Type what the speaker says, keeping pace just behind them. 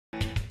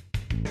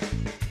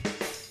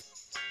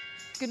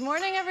Good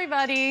morning,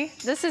 everybody.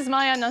 This is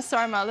Maya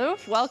Nassar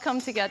Malouf. Welcome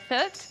to Get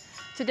Fit.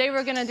 Today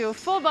we're going to do a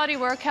full body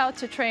workout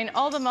to train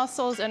all the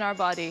muscles in our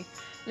body.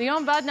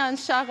 اليوم بدنا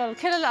نشغل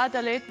كل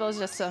العضلات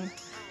بالجسم.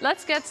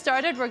 Let's get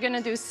started. We're going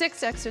to do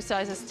 6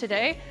 exercises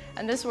today,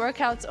 and this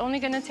workout's only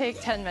going to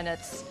take 10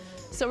 minutes.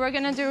 So we're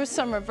going to do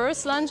some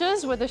reverse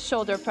lunges with a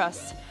shoulder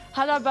press.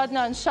 هلا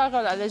بدنا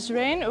نشغل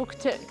الرجلين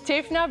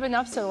وكتافنا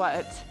بنفس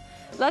الوقت.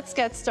 Let's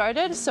get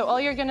started. So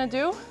all you're going to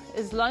do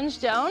is lunge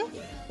down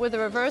with a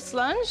reverse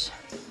lunge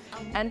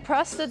and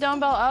press the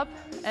dumbbell up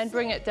and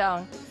bring it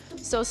down.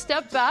 So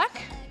step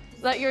back,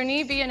 let your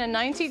knee be in a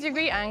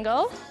 90-degree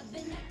angle.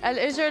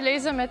 الإجر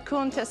لازم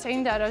تكون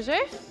 90 درجة,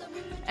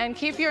 and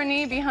keep your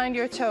knee behind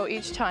your toe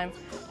each time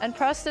and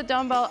press the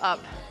dumbbell up.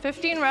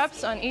 15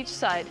 reps on each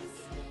side.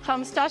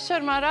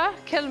 15 مرة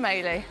كل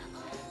ميلة.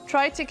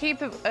 Try to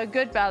keep a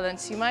good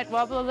balance. You might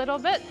wobble a little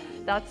bit,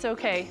 that's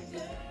okay.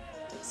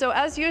 So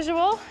as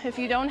usual, if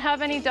you don't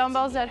have any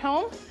dumbbells at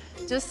home,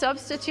 just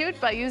substitute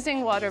by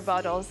using water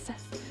bottles.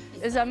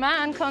 إذا ما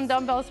عندكم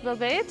dumbbells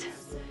بالبيت,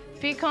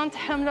 فيكم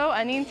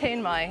تحملوا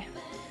أنينتين ماء.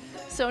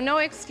 So no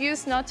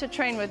excuse not to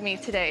train with me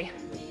today.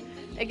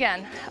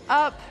 Again,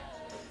 up,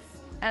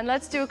 and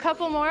let's do a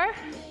couple more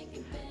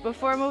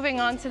before moving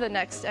on to the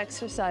next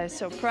exercise.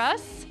 So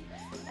press,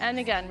 and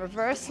again,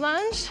 reverse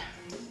lunge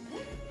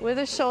with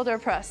a shoulder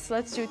press.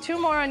 Let's do 2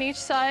 more on each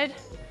side.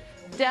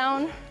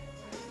 Down.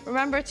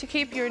 Remember to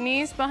keep your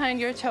knees behind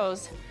your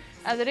toes.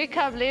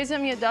 الركب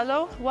لازم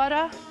يضلوا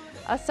ورا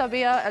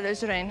أصابع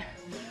الرجلين.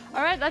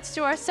 All right, let's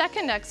do our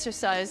second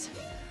exercise.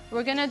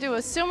 We're gonna do a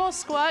sumo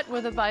squat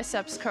with a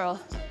biceps curl.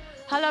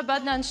 هلا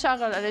بدنا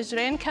نشغل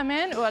الرجلين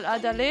كمان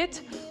والعضلات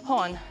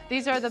هون.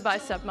 These are the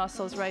bicep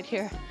muscles right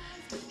here.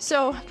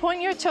 So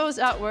point your toes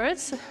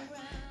outwards.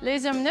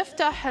 لازم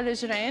نفتح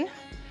الرجلين.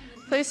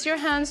 Place your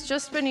hands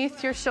just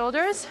beneath your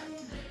shoulders.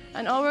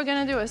 And all we're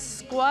gonna do is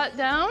squat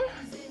down,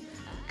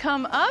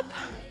 come up,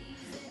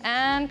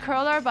 and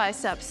curl our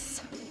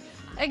biceps.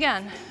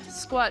 Again,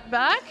 squat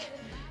back,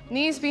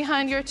 knees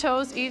behind your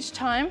toes each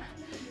time.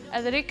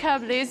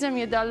 الركب لازم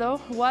يضلوا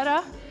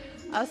ورا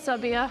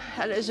أصابع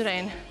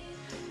الرجلين.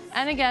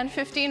 And again,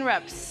 15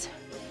 reps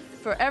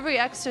for every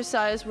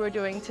exercise we're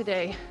doing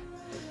today.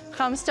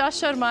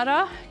 15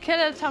 مرة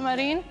كل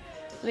التمارين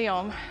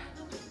اليوم.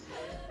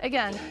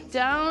 Again,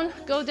 down,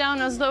 go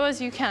down as low as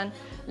you can.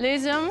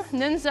 لازم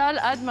ننزل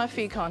قد ما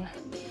فيكن.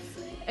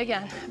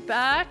 Again,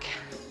 back,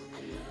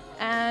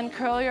 and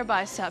curl your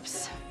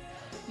biceps.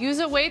 Use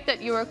a weight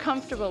that you are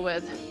comfortable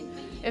with.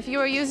 If you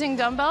are using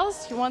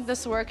dumbbells, you want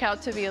this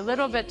workout to be a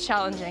little bit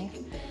challenging.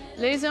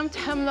 لازم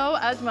تحملوا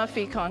قد ما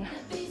فيكن.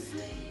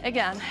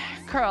 Again,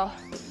 curl.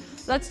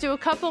 Let's do a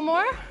couple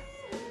more,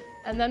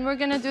 and then we're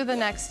gonna do the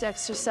next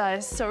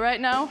exercise. So right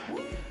now,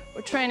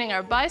 we're training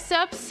our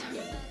biceps,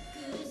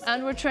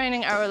 and we're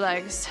training our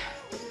legs.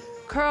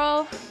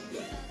 Curl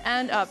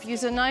and up.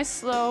 Use a nice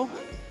slow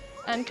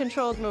and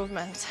controlled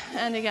movement.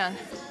 And again.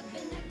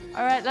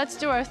 All right, let's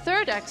do our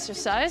third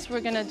exercise. We're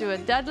gonna do a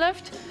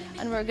deadlift,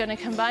 and we're gonna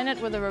combine it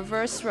with a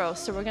reverse row.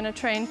 So we're gonna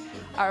train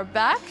our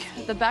back,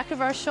 the back of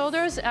our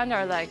shoulders, and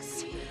our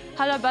legs.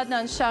 هلا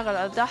بدنا نشغل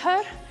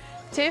الظهر,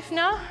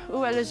 كتافنا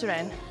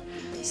والرجلين.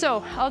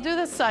 So I'll do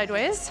this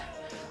sideways.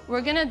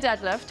 We're gonna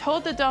deadlift.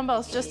 Hold the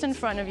dumbbells just in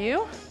front of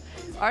you.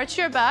 Arch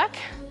your back,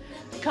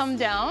 come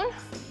down,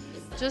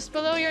 just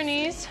below your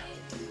knees.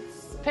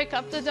 Pick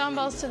up the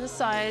dumbbells to the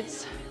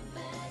sides,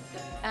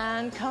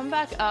 and come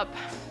back up.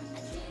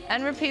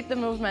 And repeat the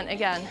movement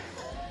again.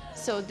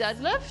 So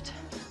deadlift,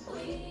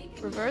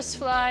 reverse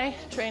fly,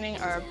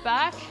 training our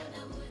back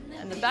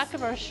and the back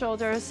of our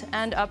shoulders,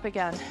 and up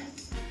again.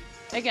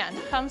 Again,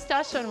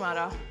 15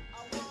 مرة.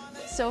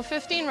 So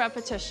 15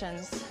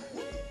 repetitions.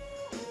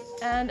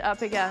 And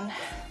up again.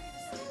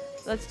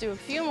 Let's do a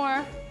few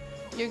more.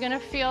 You're gonna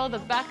feel the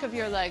back of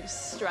your legs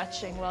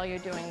stretching while you're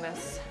doing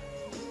this.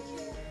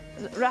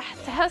 راح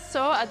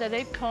تحسوا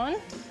عضلاتكم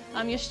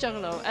عم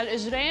يشتغلوا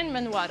الإجرين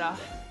من ورا.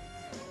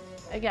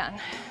 Again.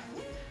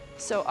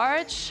 So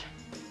arch,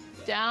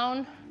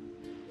 down,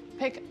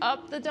 pick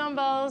up the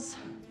dumbbells,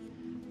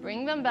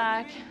 bring them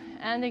back,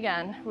 and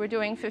again. We're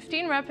doing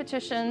 15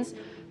 repetitions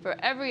for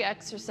every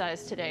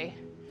exercise today.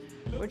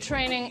 We're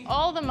training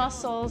all the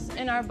muscles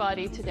in our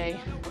body today.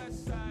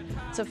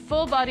 It's a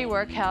full body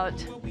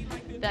workout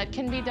that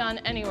can be done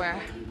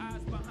anywhere.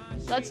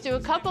 Let's do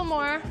a couple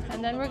more,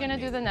 and then we're gonna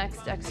do the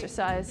next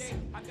exercise.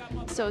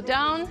 So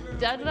down,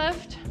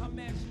 deadlift,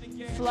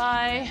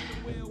 fly,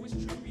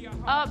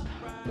 up,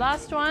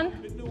 last one,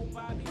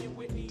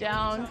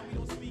 down,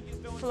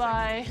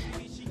 fly,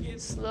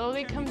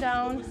 slowly come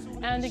down,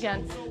 and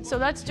again. So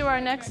let's do our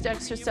next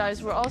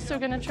exercise. We're also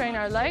gonna train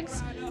our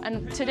legs,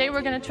 and today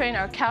we're gonna train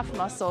our calf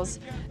muscles.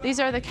 These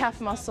are the calf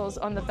muscles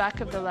on the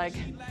back of the leg.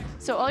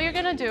 So all you're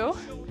gonna do,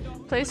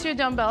 place your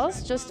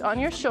dumbbells just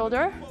on your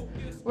shoulder.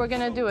 We're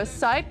gonna do a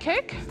side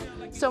kick.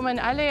 So من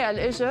علي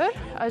الإجر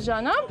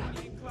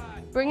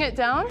الجانب, bring it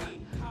down,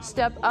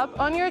 step up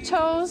on your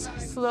toes,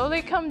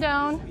 slowly come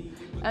down,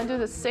 and do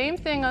the same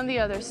thing on the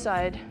other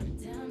side.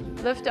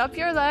 Lift up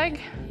your leg,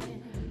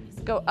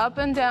 Go up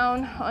and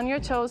down on your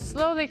toes.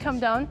 Slowly come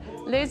down.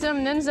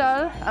 لازم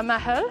ننزل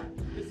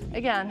أمهل.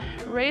 Again,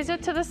 raise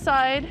it to the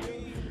side.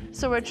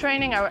 So we're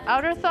training our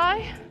outer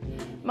thigh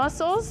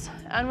muscles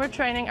and we're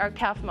training our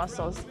calf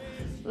muscles.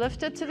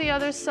 Lift it to the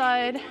other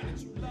side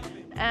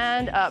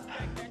and up.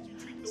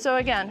 So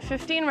again,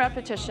 15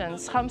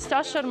 repetitions.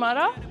 15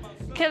 مرة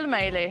كل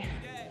ميلة.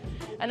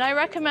 And I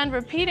recommend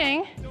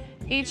repeating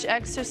each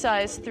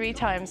exercise 3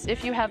 times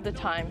if you have the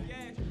time.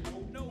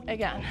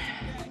 Again,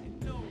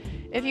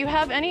 if you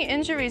have any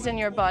injuries in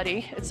your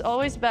body, it's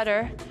always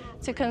better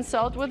to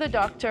consult with a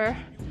doctor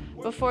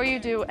before you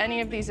do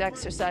any of these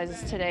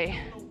exercises today.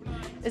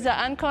 إذا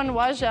عندكم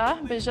وجع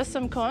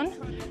بجسمكم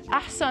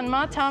أحسن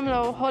ما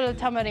تعملوا هول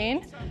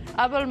التمارين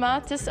قبل ما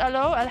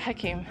تسألوا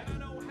الحكيم.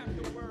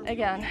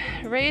 Again,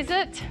 raise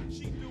it,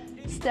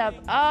 step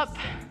up,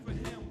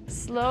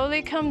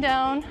 slowly come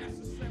down,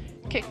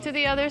 kick to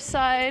the other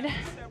side.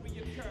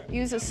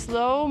 Use a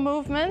slow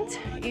movement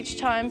each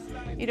time.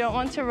 You don't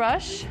want to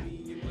rush.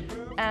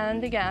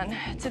 And again,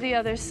 to the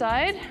other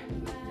side.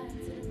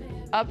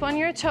 Up on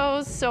your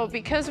toes. So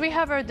because we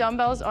have our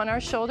dumbbells on our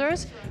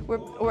shoulders,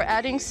 we're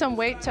adding some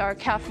weight to our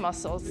calf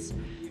muscles.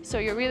 So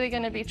you're really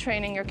going to be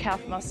training your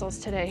calf muscles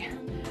today.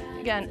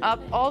 Again,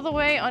 up all the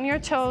way on your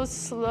toes.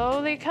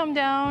 Slowly come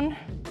down.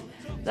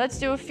 Let's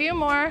do a few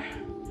more.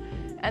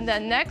 And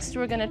then next,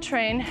 we're going to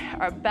train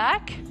our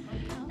back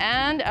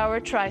and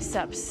our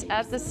triceps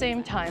at the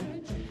same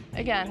time.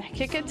 Again,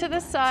 kick it to the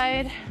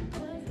side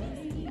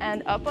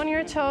and up on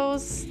your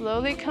toes.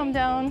 Slowly come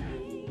down.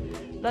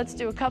 Let's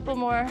do a couple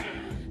more.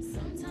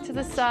 To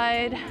the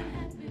side,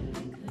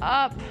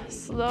 up,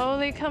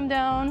 slowly come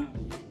down.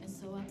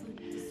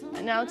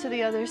 And now to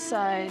the other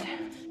side,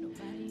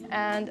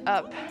 and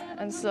up,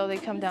 and slowly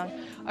come down.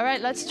 All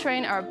right, let's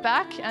train our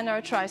back and our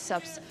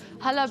triceps.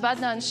 هلا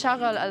بدنا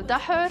نشغل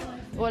الظهر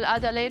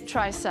والعضلات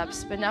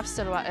triceps بنفس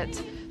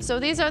الوقت. So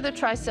these are the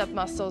tricep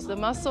muscles, the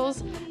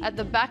muscles at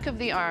the back of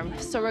the arm.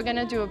 So we're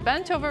gonna do a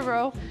bent over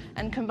row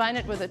and combine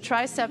it with a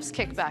triceps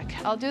kickback.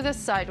 I'll do this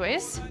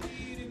sideways.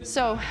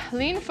 So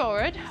lean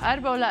forward,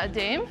 أربعة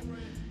لقدام,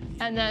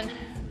 and then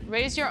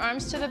raise your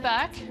arms to the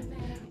back.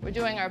 We're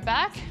doing our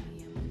back,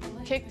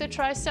 kick the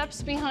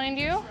triceps behind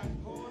you,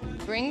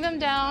 bring them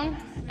down,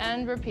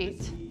 and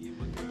repeat.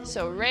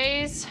 So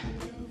raise,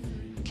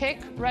 kick.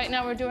 Right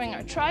now we're doing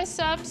our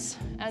triceps,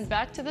 and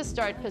back to the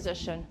start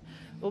position.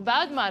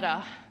 وبعد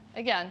مرة,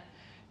 again,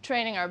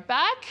 training our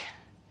back,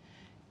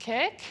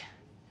 kick,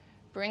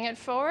 bring it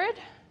forward,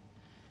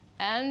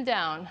 and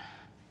down.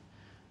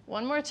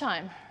 One more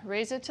time,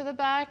 raise it to the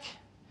back,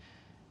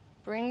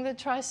 bring the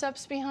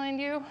triceps behind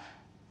you,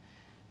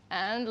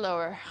 and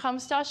lower.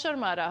 15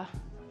 مرة.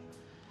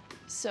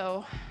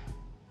 So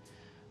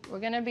we're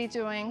gonna be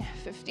doing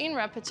 15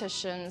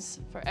 repetitions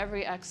for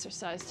every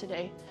exercise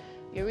today.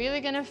 You're really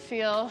gonna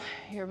feel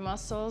your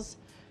muscles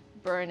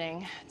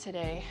burning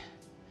today.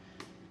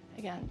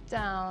 Again,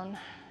 down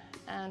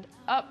and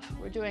up.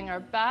 We're doing our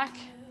back,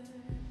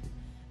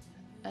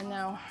 and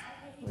now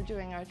we're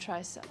doing our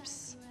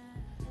triceps.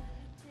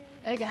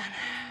 Again,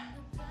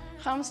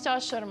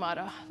 15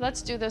 مرة.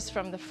 Let's do this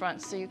from the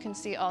front so you can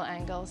see all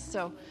angles.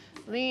 So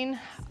lean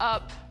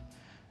up,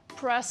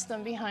 press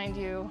them behind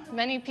you.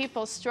 Many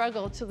people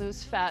struggle to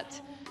lose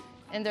fat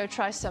in their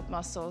tricep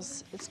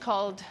muscles.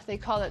 They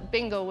call it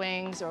bingo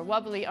wings or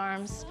wobbly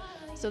arms.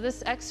 So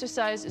this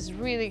exercise is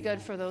really good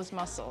for those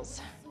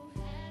muscles.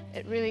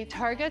 It really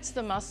targets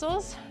the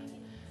muscles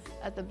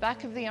at the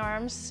back of the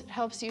arms,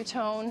 helps you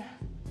tone,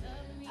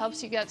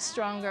 helps you get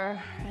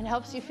stronger, and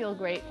helps you feel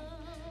great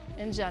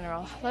in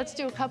general. Let's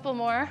do a couple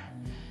more,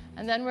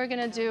 and then we're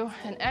gonna do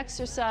an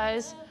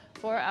exercise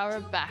for our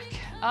back.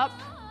 Up,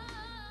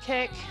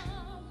 kick,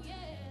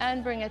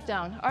 and bring it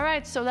down. All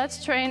right, so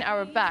let's train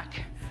our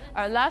back.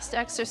 Our last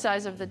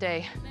exercise of the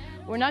day.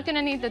 We're not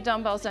gonna need the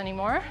dumbbells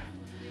anymore,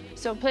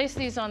 so place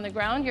these on the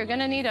ground. You're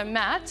gonna need a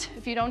mat.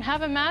 If you don't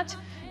have a mat,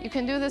 you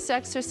can do this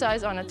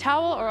exercise on a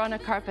towel or on a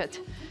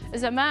carpet.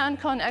 إذا ما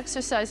عندكم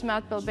exercise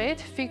mat بالبيت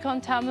فيكم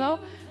تعملوا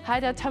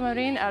هيدا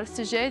تمارين على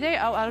السجادة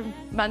أو على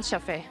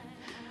المنشفة.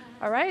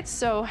 All right,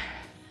 so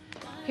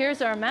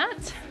here's our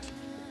mat.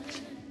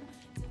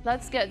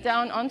 Let's get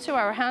down onto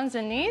our hands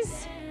and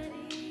knees.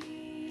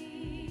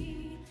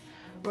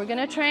 We're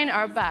gonna train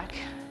our back.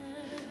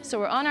 So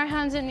we're on our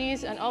hands and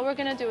knees, and all we're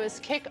gonna do is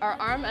kick our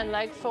arm and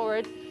leg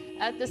forward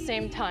at the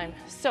same time.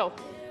 So,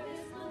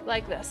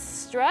 like this,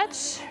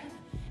 stretch,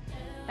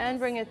 and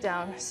bring it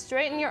down.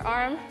 Straighten your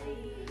arm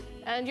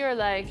and your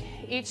leg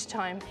each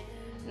time.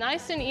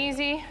 Nice and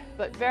easy,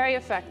 but very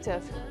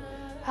effective.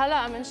 هلا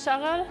عم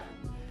نشغل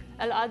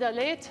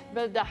العضلات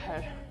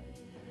بالظهر.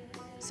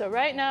 So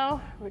right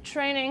now, we're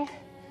training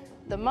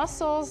the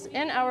muscles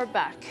in our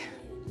back.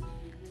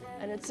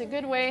 And it's a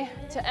good way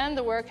to end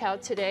the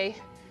workout today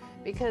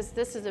because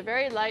this is a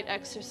very light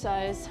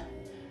exercise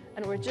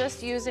and we're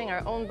just using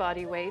our own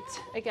body weight.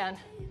 Again,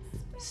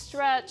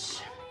 stretch,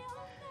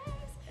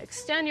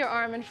 extend your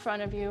arm in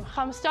front of you.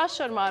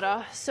 15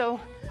 مرة, so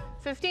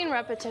 15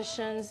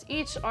 repetitions,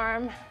 each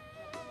arm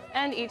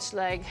and each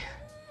leg.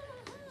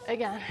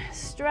 Again,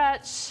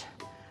 stretch,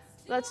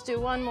 Let's do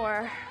one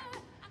more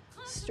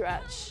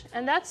stretch.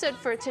 And that's it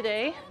for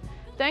today.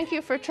 Thank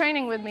you for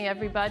training with me,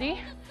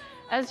 everybody.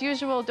 As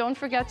usual, don't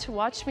forget to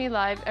watch me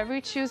live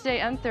every Tuesday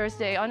and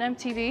Thursday on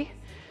MTV.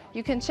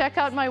 You can check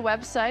out my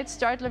website,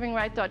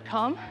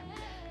 startlivinglight.com.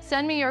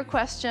 Send me your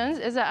questions.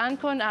 Iza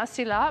ankun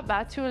asila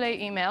batule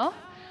email.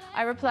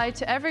 I reply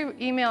to every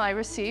email I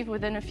receive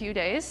within a few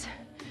days.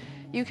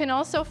 You can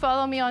also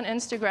follow me on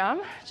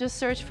Instagram. Just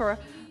search for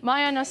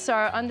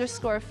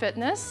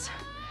MayaNassar_fitness.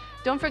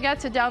 Don't forget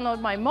to download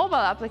my mobile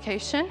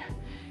application.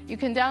 You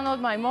can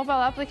download my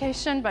mobile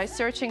application by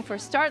searching for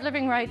Start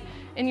Living Right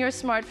in your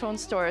smartphone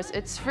stores.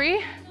 It's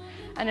free,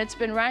 and it's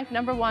been ranked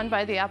 #1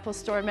 by the Apple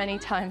Store many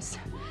times.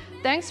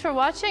 Thanks for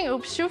watching.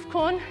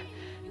 Ubshufkun,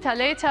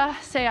 taleta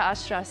seya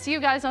ashra. See you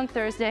guys on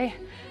Thursday.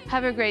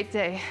 Have a great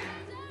day.